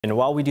And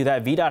while we do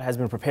that, VDOT has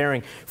been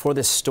preparing for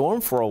this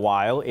storm for a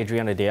while.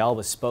 Adriana De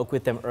Alba spoke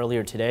with them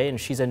earlier today, and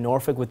she's in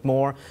Norfolk with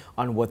more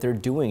on what they're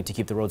doing to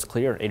keep the roads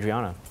clear.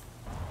 Adriana.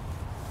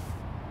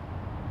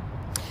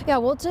 Yeah,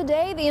 well,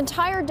 today the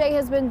entire day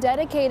has been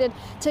dedicated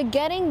to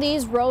getting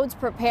these roads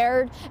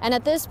prepared. And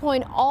at this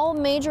point, all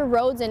major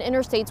roads and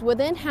interstates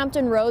within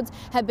Hampton Roads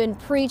have been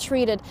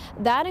pre-treated.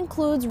 That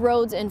includes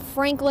roads in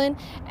Franklin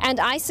and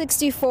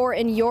I-64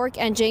 in York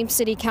and James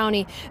City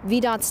County.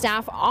 VDOT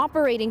staff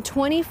operating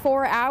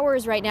 24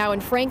 hours right now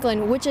in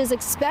Franklin, which is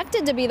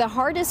expected to be the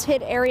hardest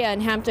hit area in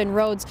Hampton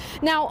Roads.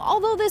 Now,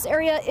 although this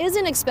area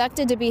isn't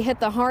expected to be hit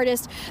the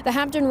hardest, the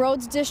Hampton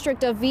Roads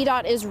district of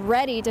VDOT is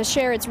ready to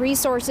share its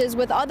resources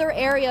with other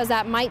areas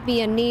that might be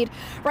in need.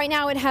 Right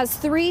now, it has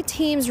 3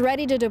 teams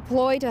ready to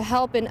deploy to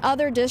help in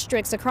other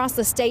districts across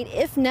the state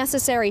if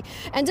necessary.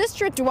 And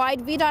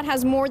district-wide, VDOT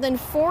has more than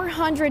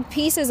 400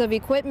 pieces of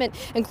equipment,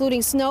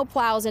 including snow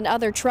plows and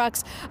other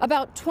trucks,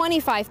 about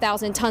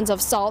 25,000 tons of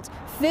salt,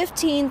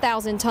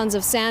 15,000 tons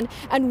of sand,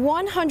 and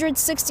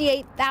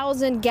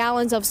 168,000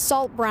 gallons of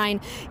salt brine.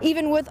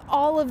 Even with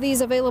all of these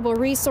available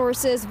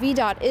resources,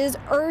 VDOT is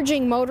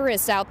urging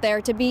motorists out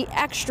there to be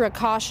extra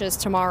cautious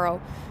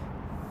tomorrow.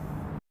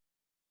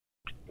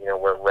 You know,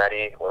 we're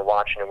ready, we're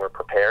watching, and we're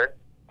prepared.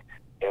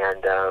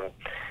 And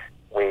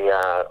we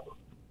are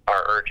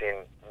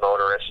urging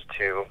motorists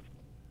to,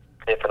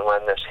 if and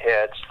when this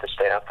hits, to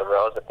stay off the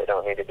roads if they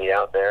don't need to be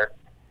out there,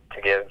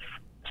 to give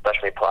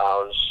especially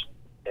plows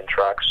and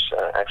trucks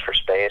extra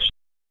space.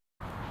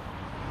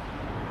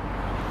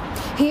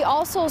 He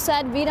also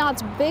said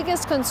VDOT's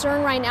biggest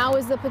concern right now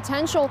is the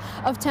potential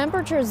of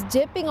temperatures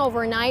dipping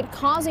overnight,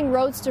 causing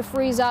roads to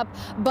freeze up,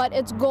 but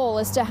its goal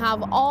is to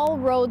have all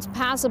roads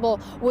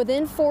passable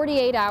within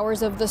 48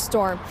 hours of the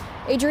storm.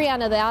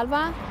 Adriana De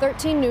Alba,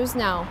 13 News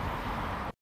Now.